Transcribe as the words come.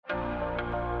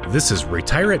This is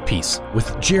Retire at Peace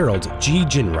with Gerald G.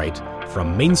 Ginwright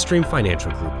from Mainstream Financial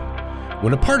Group.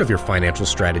 When a part of your financial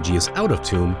strategy is out of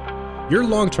tune, your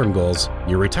long-term goals,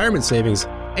 your retirement savings,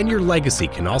 and your legacy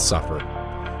can all suffer.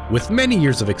 With many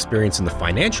years of experience in the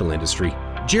financial industry,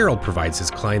 Gerald provides his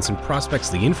clients and prospects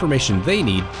the information they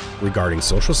need regarding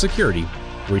Social Security,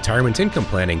 retirement income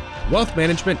planning, wealth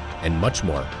management, and much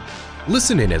more.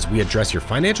 Listen in as we address your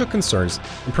financial concerns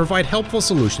and provide helpful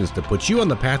solutions to put you on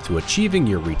the path to achieving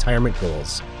your retirement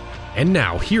goals. And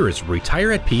now, here is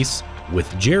Retire at Peace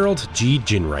with Gerald G.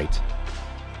 Ginwright.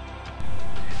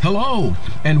 Hello,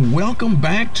 and welcome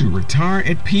back to Retire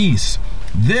at Peace.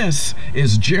 This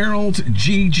is Gerald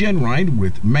G. Ginwright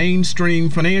with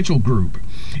Mainstream Financial Group.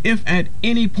 If at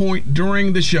any point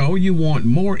during the show you want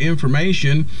more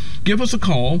information, give us a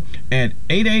call at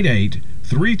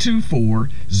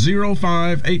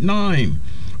 888-324-0589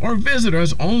 or visit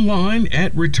us online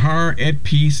at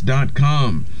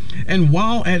retireatpeace.com. And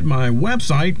while at my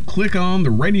website, click on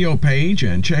the radio page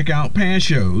and check out past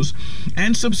shows,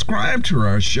 and subscribe to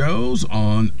our shows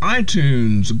on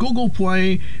iTunes, Google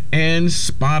Play, and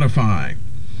Spotify.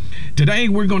 Today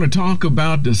we're going to talk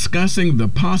about discussing the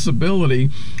possibility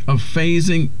of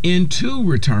phasing into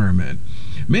retirement.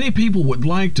 Many people would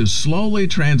like to slowly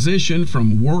transition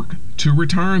from work to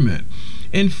retirement.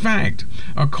 In fact,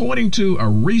 according to a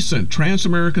recent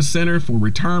Transamerica Center for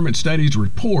Retirement Studies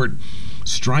report,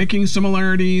 Striking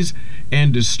Similarities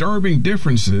and Disturbing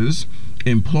Differences,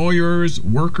 Employers,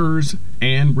 Workers,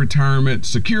 and Retirement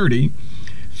Security,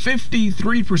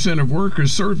 53% of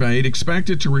workers surveyed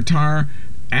expected to retire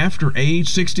after age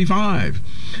 65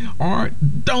 or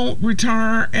don't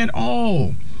retire at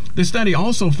all. The study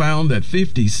also found that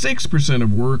 56%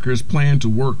 of workers plan to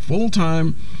work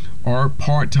full-time or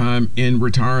part-time in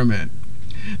retirement.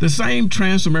 The same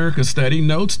Transamerica study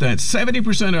notes that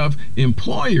 70% of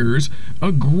employers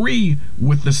agree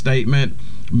with the statement,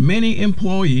 "Many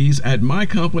employees at my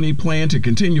company plan to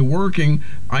continue working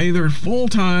either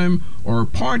full-time or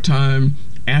part-time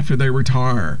after they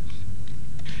retire."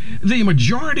 The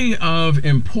majority of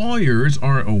employers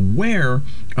are aware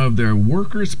of their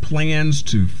workers' plans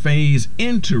to phase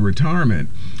into retirement,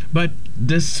 but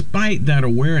despite that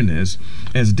awareness,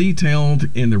 as detailed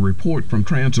in the report from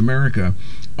Transamerica,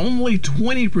 only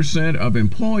 20% of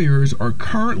employers are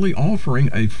currently offering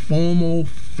a formal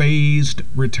phased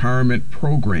retirement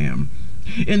program.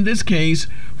 In this case,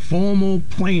 formal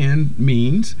plan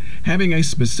means having a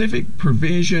specific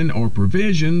provision or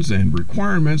provisions and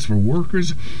requirements for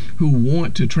workers who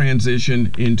want to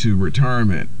transition into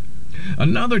retirement.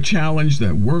 Another challenge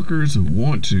that workers who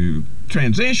want to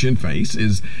transition face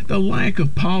is the lack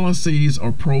of policies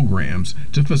or programs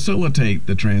to facilitate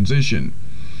the transition.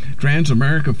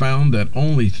 Transamerica found that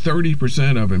only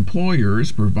 30% of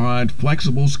employers provide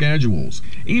flexible schedules.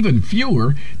 Even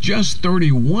fewer, just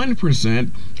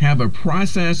 31%, have a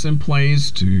process in place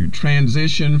to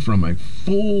transition from a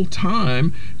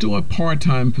full-time to a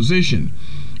part-time position.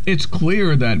 It's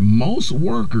clear that most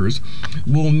workers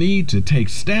will need to take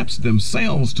steps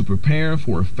themselves to prepare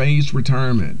for a phased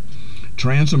retirement.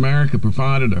 Transamerica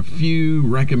provided a few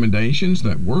recommendations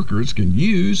that workers can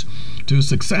use to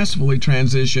successfully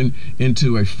transition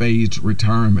into a phased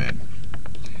retirement.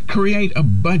 Create a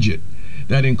budget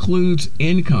that includes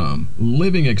income,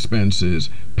 living expenses,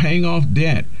 paying off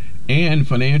debt, and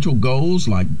financial goals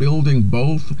like building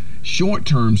both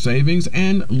short-term savings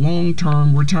and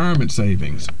long-term retirement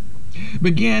savings.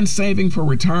 Begin saving for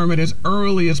retirement as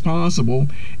early as possible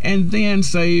and then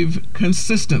save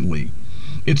consistently.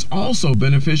 It's also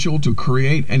beneficial to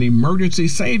create an emergency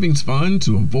savings fund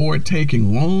to avoid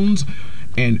taking loans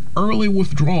and early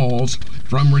withdrawals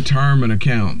from retirement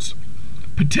accounts.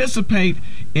 Participate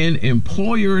in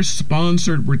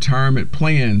employer-sponsored retirement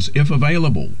plans if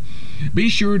available. Be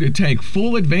sure to take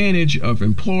full advantage of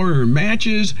employer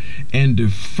matches and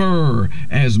defer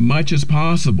as much as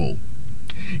possible.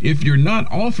 If you're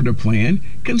not offered a plan,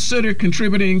 consider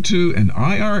contributing to an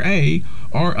IRA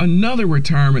or another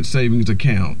retirement savings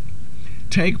account.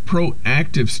 Take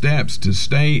proactive steps to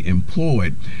stay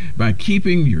employed by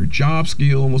keeping your job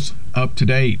skills up to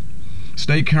date.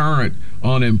 Stay current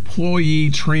on employee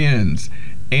trends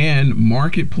and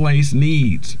marketplace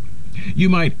needs. You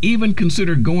might even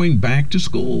consider going back to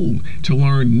school to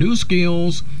learn new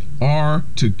skills or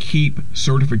to keep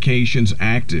certifications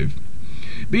active.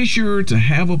 Be sure to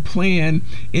have a plan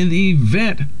in the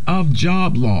event of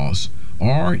job loss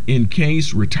or in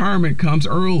case retirement comes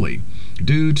early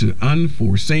due to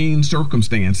unforeseen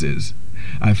circumstances.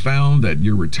 I found that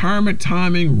your retirement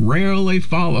timing rarely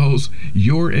follows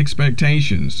your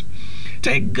expectations.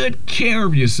 Take good care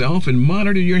of yourself and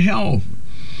monitor your health.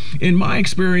 In my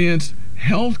experience,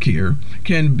 healthcare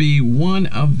can be one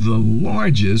of the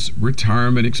largest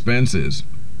retirement expenses.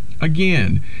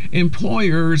 Again,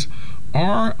 employers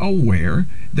are aware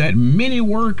that many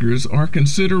workers are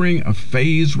considering a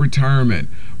phased retirement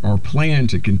or plan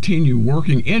to continue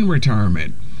working in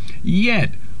retirement. Yet,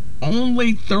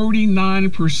 only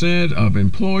 39% of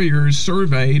employers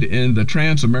surveyed in the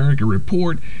Transamerica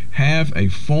Report have a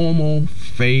formal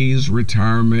phased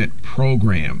retirement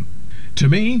program. To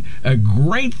me, a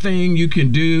great thing you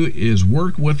can do is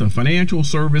work with a financial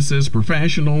services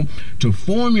professional to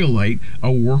formulate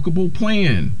a workable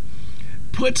plan.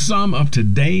 Put some of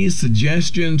today's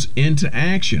suggestions into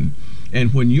action,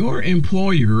 and when your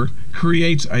employer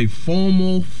creates a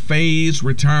formal phased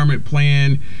retirement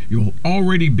plan, you'll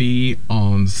already be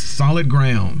on solid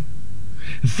ground.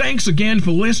 Thanks again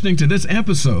for listening to this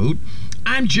episode.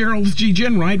 I'm Gerald G.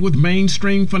 Ginwright with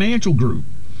Mainstream Financial Group,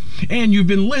 and you've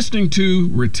been listening to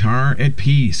Retire at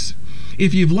Peace.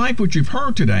 If you've liked what you've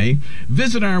heard today,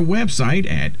 visit our website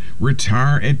at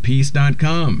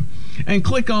retireatpeace.com and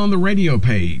click on the radio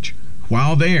page.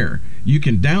 While there, you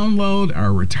can download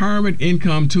our Retirement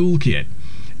Income Toolkit.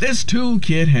 This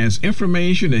toolkit has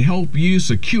information to help you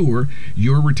secure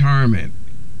your retirement.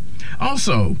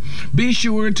 Also, be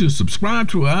sure to subscribe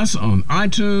to us on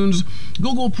iTunes,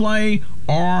 Google Play,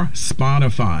 or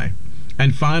Spotify.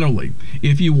 And finally,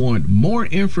 if you want more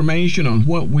information on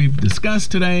what we've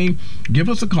discussed today, give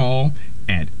us a call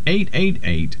at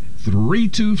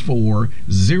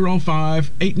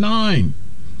 888-324-0589.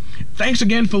 Thanks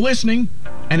again for listening,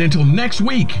 and until next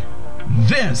week,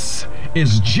 this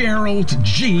is Gerald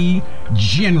G.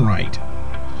 Ginwright.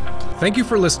 Thank you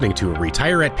for listening to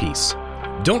Retire at Peace.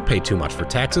 Don't pay too much for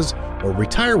taxes or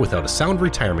retire without a sound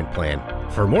retirement plan.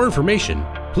 For more information,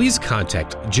 please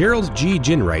contact Gerald G.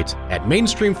 Ginwright at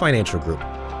Mainstream Financial Group.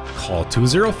 Call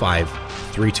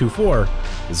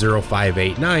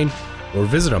 205-324-0589 or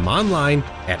visit them online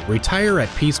at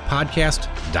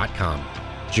retireatpeacepodcast.com.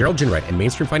 Gerald Ginwright and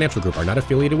Mainstream Financial Group are not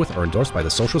affiliated with or endorsed by the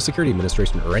Social Security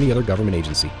Administration or any other government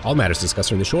agency. All matters discussed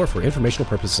during the show are for informational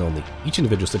purposes only. Each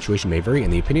individual situation may vary,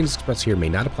 and the opinions expressed here may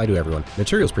not apply to everyone.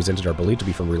 Materials presented are believed to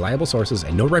be from reliable sources,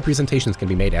 and no representations can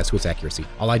be made as to its accuracy.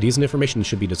 All ideas and information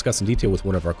should be discussed in detail with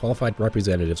one of our qualified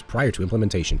representatives prior to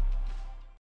implementation.